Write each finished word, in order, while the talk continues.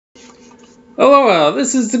Hello,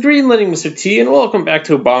 this is the Green Lighting Mr. T, and welcome back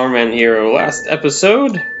to Bomberman Hero. Last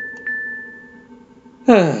episode,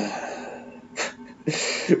 we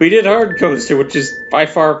did Hard Coaster, which is by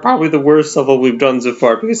far probably the worst level we've done so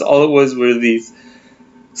far, because all it was were these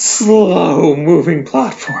slow-moving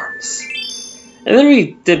platforms. And then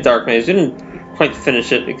we did Dark Maze. We didn't quite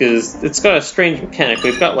finish it because it's got a strange mechanic.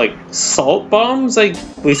 We've got, like, salt bombs, at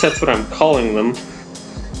least that's what I'm calling them,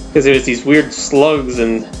 because there's these weird slugs,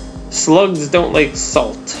 and slugs don't like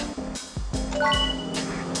salt.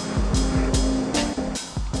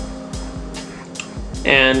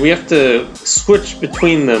 And we have to switch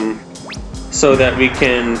between them so that we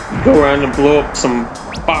can go around and blow up some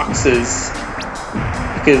boxes,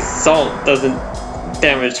 because salt doesn't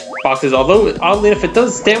damage boxes, although oddly enough it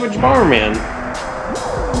does damage Bomberman.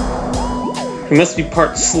 He must be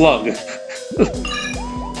part slug.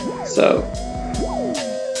 So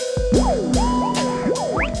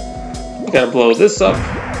gotta blow this up.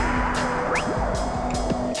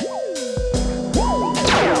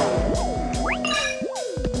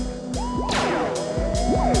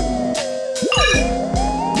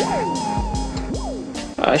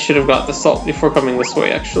 I should have got the salt before coming this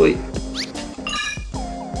way, actually.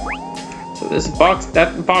 So this box,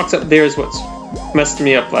 that box up there is what's messed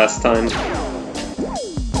me up last time.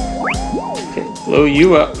 Okay, blow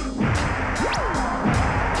you up.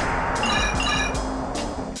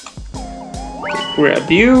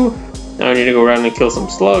 Grab you. Now I need to go around and kill some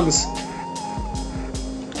slugs.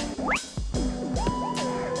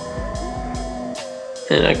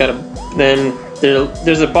 And I gotta... Then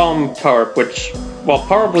there's a bomb power-up, which, while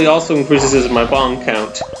probably also increases my bomb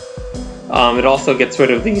count, it also gets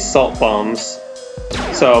rid of these salt bombs.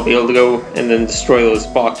 So I'll be able to go and then destroy those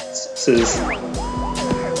boxes.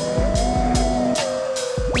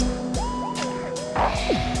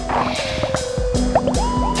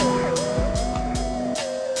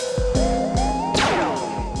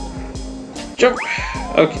 Jump!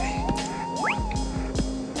 Okay.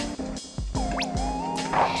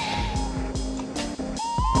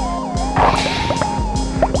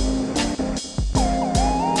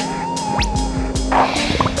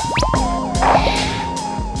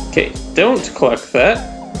 Okay, don't collect that,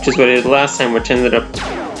 which is what I did last time, which ended up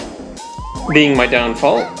being my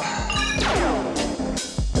downfall.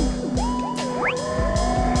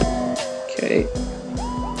 Okay.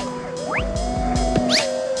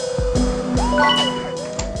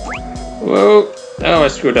 Whoa! Oh, I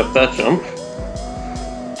screwed up that jump.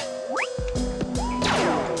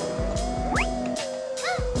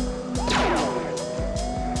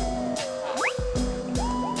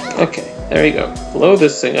 Okay, there you go. Blow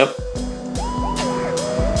this thing up.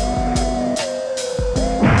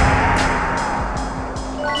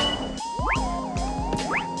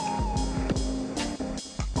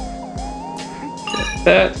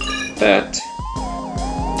 That.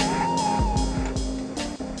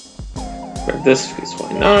 Grab this, because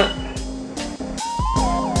why not?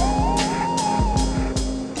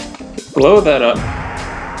 Okay, blow that up.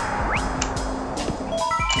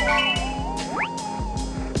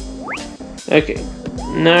 Okay,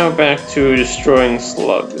 now back to destroying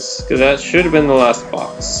slugs, because that should have been the last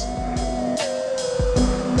box.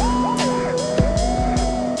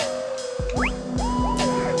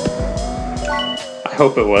 I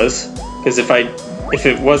hope it was, because if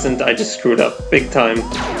it wasn't, I just screwed up big time.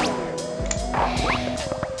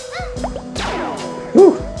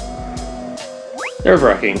 Whew!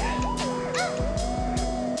 Nerve-wracking.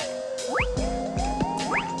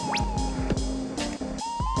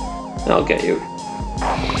 I'll get you.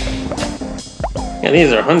 And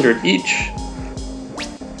these are 100 each.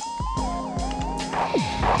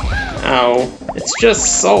 Ow. It's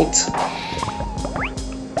just salt.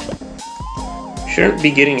 Shouldn't be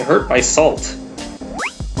getting hurt by salt.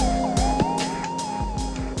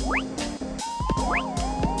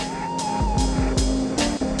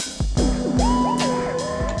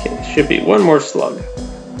 Okay, should be one more slug.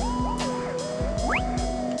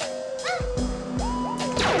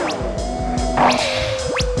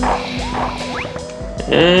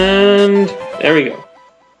 And there we go.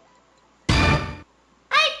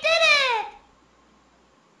 I did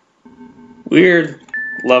it! Weird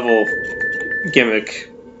level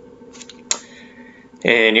gimmick.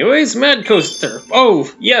 Anyways, Mad Coaster.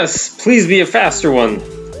 Oh, yes, please be a faster one.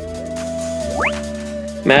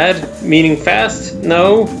 Mad, meaning fast?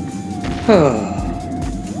 No?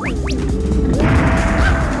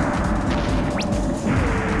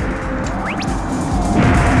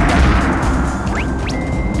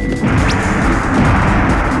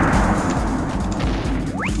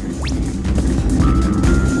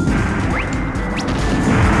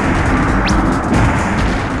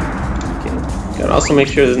 Also make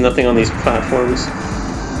sure there's nothing on these platforms.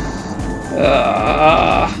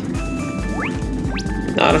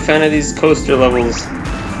 Not a fan of these coaster levels.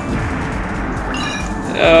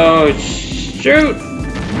 Oh, shoot!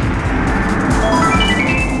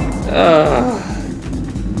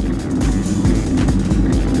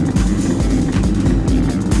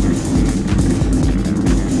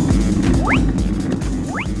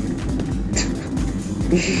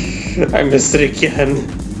 I missed it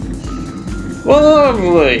again. Well,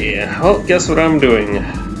 lovely. Well, guess what I'm doing?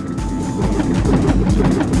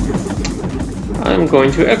 I'm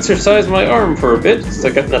going to exercise my arm for a bit, since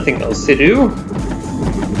I got nothing else to do.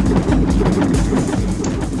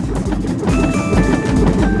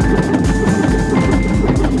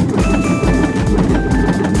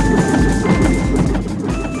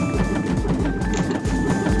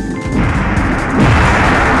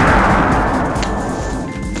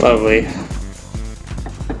 Lovely.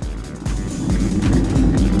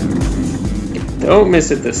 Don't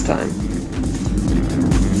miss it this time.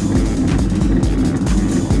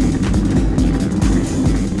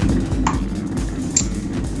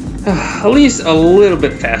 At least a little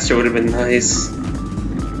bit faster would have been nice.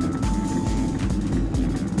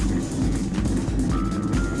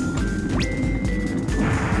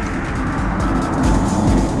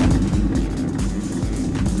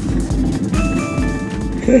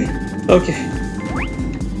 Okay.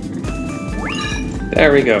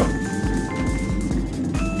 There we go.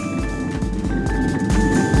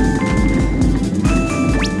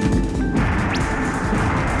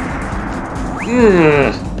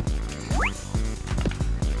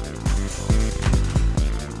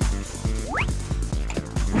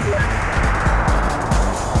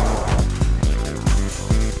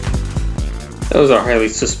 Those are highly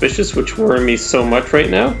suspicious, which worry me so much right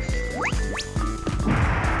now.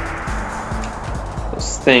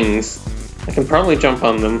 Those things. I can probably jump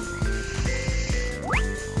on them.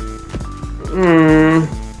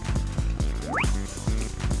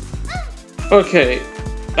 Okay.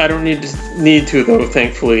 I don't need to though,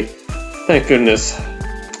 thankfully. Thank goodness.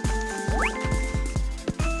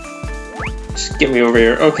 Just get me over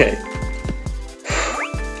here. Okay.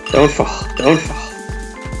 Don't fall. Don't fall.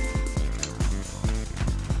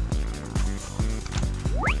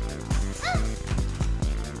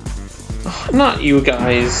 Oh, not you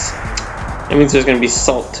guys. That means there's gonna be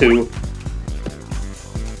salt too.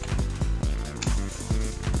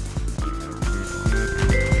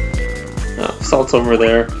 Oh, salt's over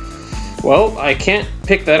there. Well, I can't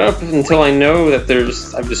pick that up until I know that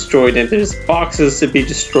I've destroyed it. There's boxes to be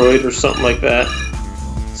destroyed or something like that.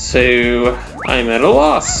 So I'm at a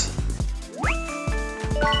loss.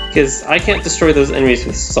 Because I can't destroy those enemies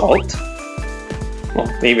with salt. Well,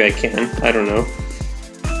 maybe I can. I don't know.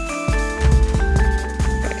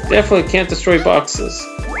 I definitely can't destroy boxes.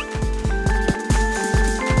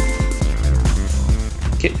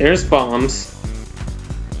 Okay, there's bombs.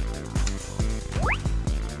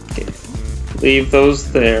 Okay, leave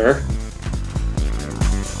those there.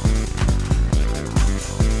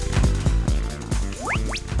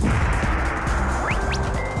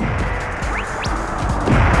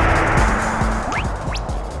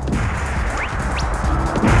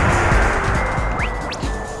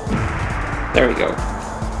 There we go.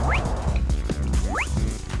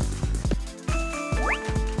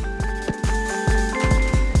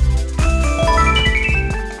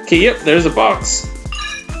 Okay, yep, there's a box.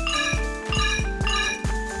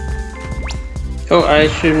 Oh, I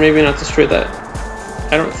should maybe not destroy that.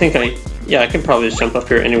 I don't think yeah, I can probably just jump up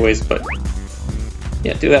here anyways, but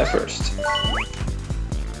yeah, do that first.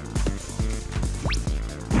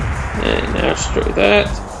 And now destroy that.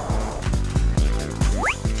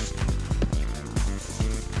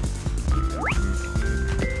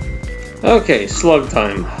 Okay, slug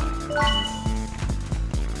time.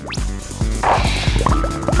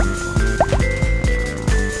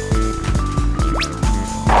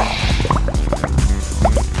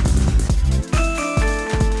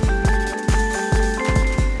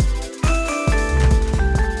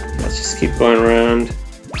 Let's just keep going around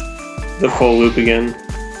the full loop again.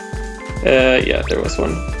 Yeah, there was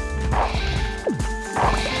one.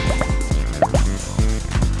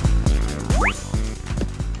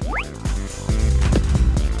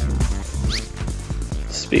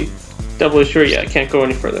 Be doubly sure. Yeah, I can't go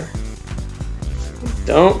any further.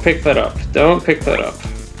 Don't pick that up. Don't pick that up.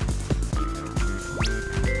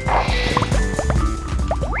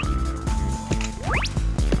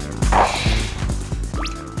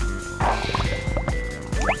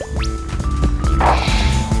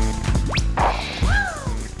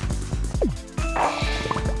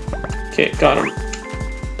 Okay, got him.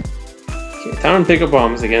 Time to pick up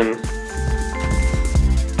bombs again.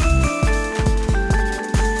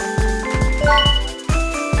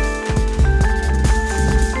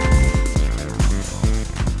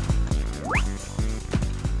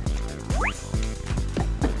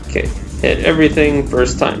 Okay, hit everything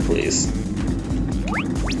first time, please.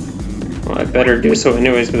 Well, I better do so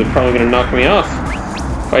anyways, because they're probably going to knock me off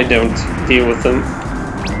if I don't deal with them.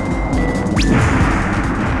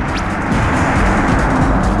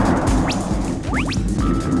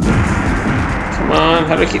 Come on,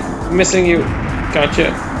 how do I keep missing you?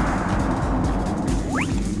 Gotcha.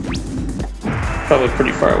 Probably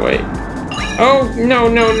pretty far away. Oh, no,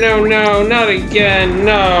 no, no, no, not again,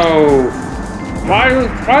 no!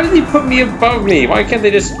 Why did he put me above me? Why can't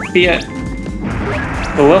they just be at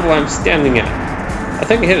the level I'm standing at? I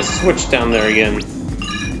think I hit a switch down there again.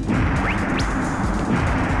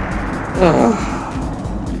 Ugh.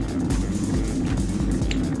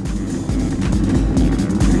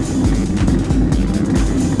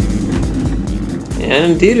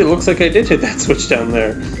 And indeed, it looks like I did hit that switch down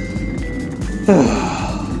there.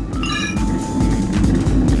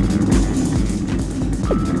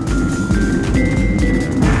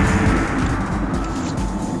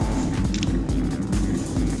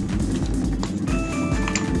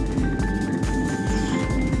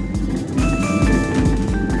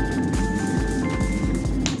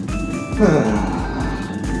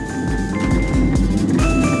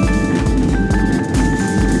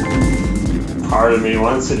 Part of me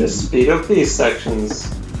wants to just speed up these sections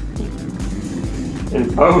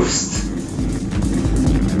in post.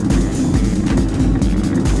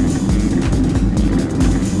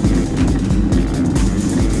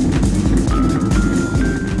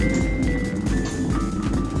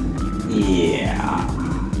 Yeah.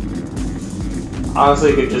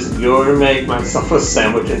 Honestly, I could just go and make myself a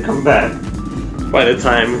sandwich and come back by the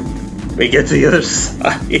time we get to the other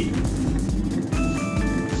side.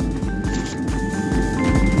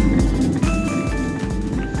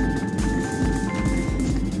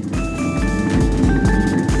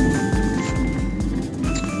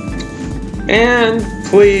 And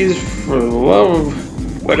please, for the love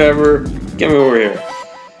of whatever, get me over here.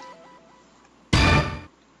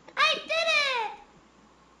 I did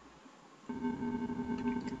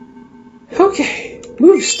it! Okay,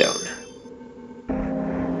 move stone.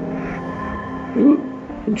 Ooh,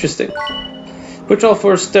 interesting. Push all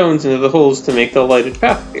 4 stones into the holes to make the lighted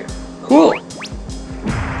path appear. Cool.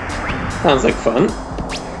 Sounds like fun.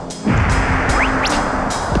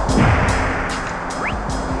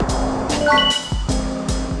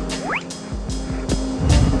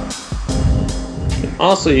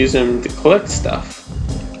 Also use them to collect stuff.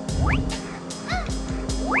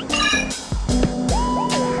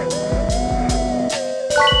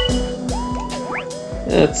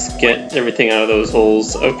 Let's get everything out of those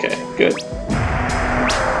holes. Okay, good.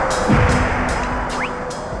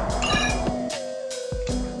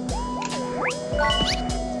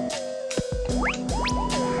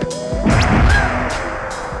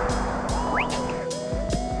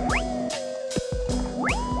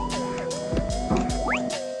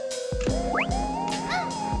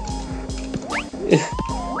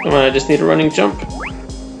 Come on, I just need a running jump.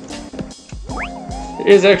 There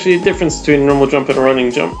is actually a difference between a normal jump and a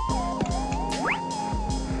running jump.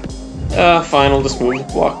 Fine, I'll just move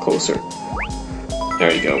the block closer.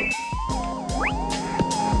 There you go.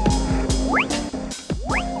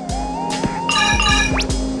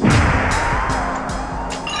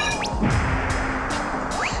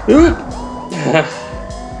 Ooh!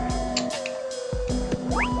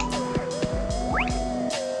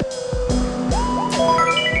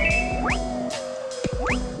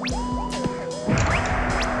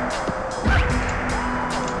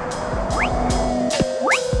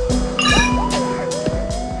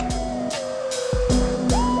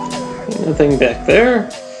 Nothing back there.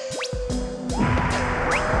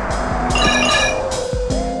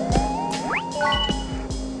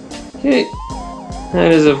 Okay,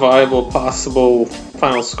 that is a viable, possible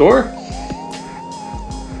final score.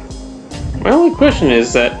 My only question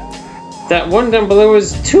is that one down below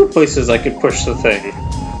is 2 places I could push the thing.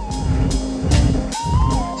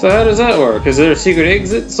 So how does that work? Is there a secret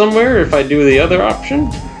exit somewhere if I do the other option?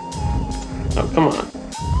 Oh, come on.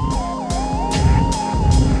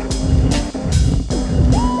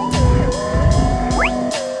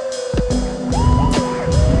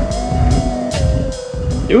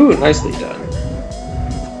 Ooh, nicely done.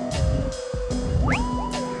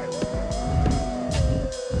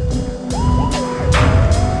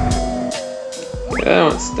 Okay, that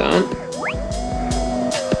one's done.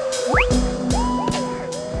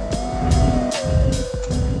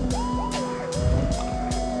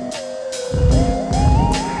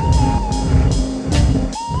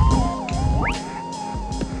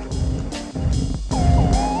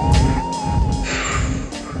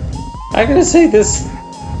 I gotta say, this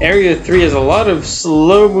Area 3 has a lot of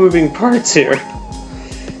slow-moving parts here.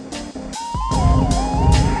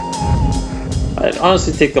 I'd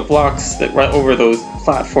honestly take the blocks that right over those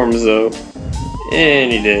platforms, though,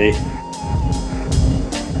 any day.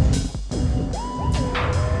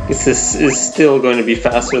 Guess this is still going to be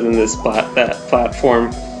faster than that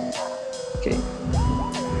platform. Okay.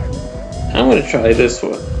 I'm gonna try this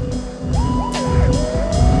one.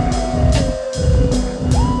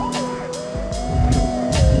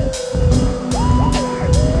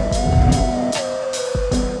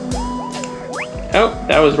 Oh,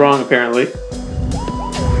 that was wrong apparently.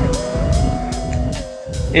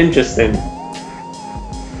 Interesting.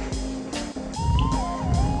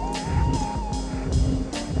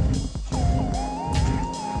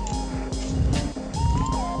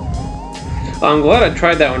 I'm glad I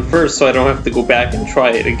tried that one first so I don't have to go back and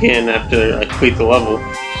try it again after I complete the level.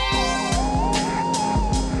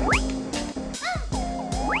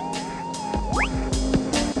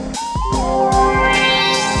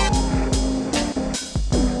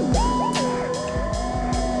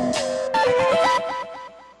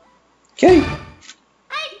 Okay.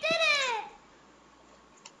 I did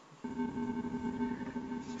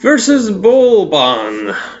it! Versus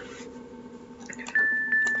Bomberman.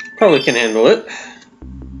 Probably can handle it.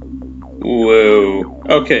 Whoa.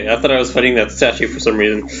 Okay, I thought I was fighting that statue for some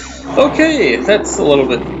reason. Okay, that's a little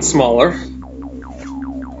bit smaller.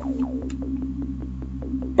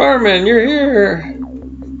 Bomberman, you're here!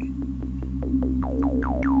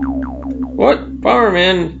 What?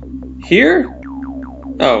 Bomberman? Here?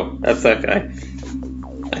 Oh, that's that guy.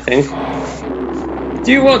 I think.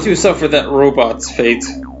 Do you want to suffer that robot's fate?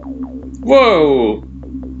 Whoa!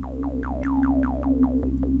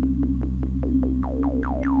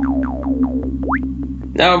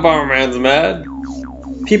 Now Bomberman's mad.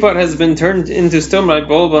 Peapod has been turned into stone by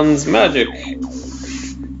Bomberman's magic.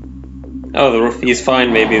 Oh, he's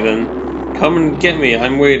fine maybe then. Come and get me,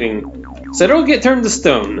 I'm waiting. So don't get turned to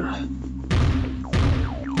stone.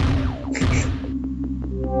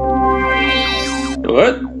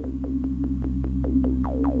 What?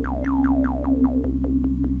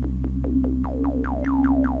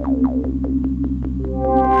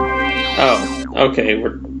 Oh, okay,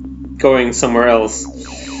 we're going somewhere else.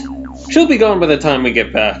 She'll be gone by the time we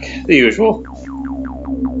get back. The usual.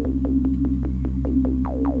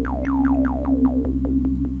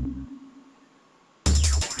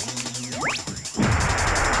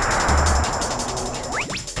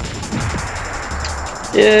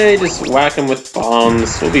 Yay, just whack him with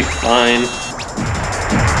bombs. We'll be fine.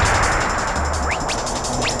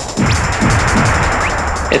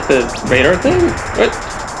 Hit the radar thing? What?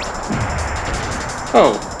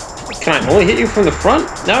 Oh. Can I only hit you from the front?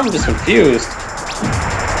 Now I'm just confused.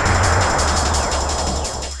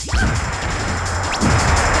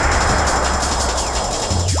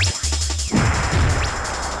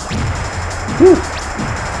 Whew.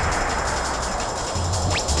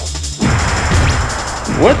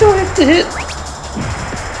 What do I have to hit?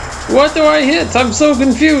 What do I hit? I'm so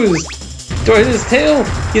confused. Do I hit his tail?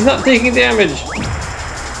 He's not taking damage.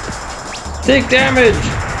 Take damage.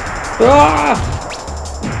 Ah!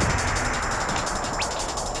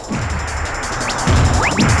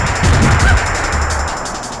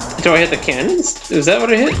 Do I hit the cannons? Is that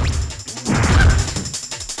what I hit?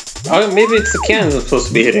 Oh, maybe it's the cannons I'm supposed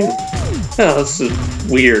to be hitting. Oh, this is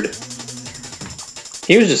weird.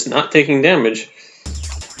 He was just not taking damage.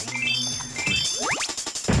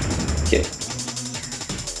 Okay.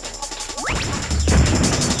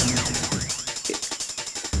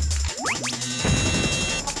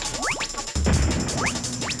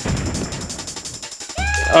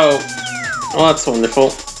 Oh, well, that's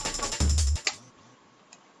wonderful.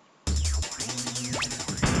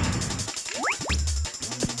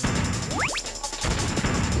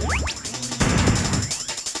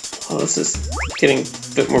 Oh, this is getting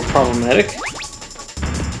a bit more problematic.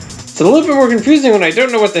 It's a little bit more confusing when I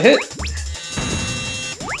don't know what to hit.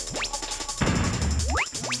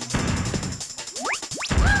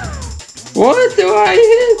 What do I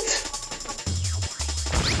hit?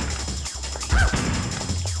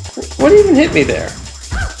 What even hit me there?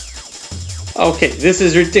 Okay, this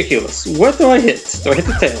is ridiculous. What do I hit? Do I hit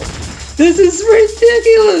the tail? This is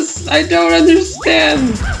ridiculous! I don't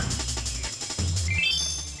understand!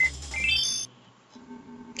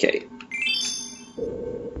 Okay.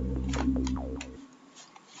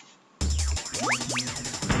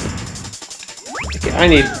 Okay,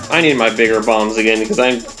 I need my bigger bombs again because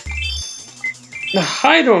I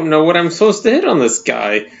don't know what I'm supposed to hit on this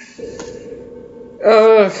guy.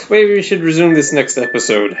 Maybe we should resume this next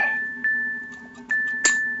episode.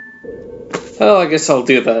 Well, I guess I'll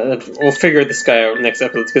do that. We'll figure this guy out next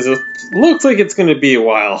episode, because it looks like it's going to be a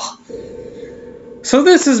while. So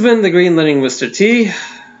this has been the Green Lending Mr. T.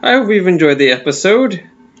 I hope you've enjoyed the episode.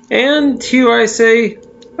 And to you I say,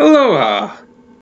 aloha!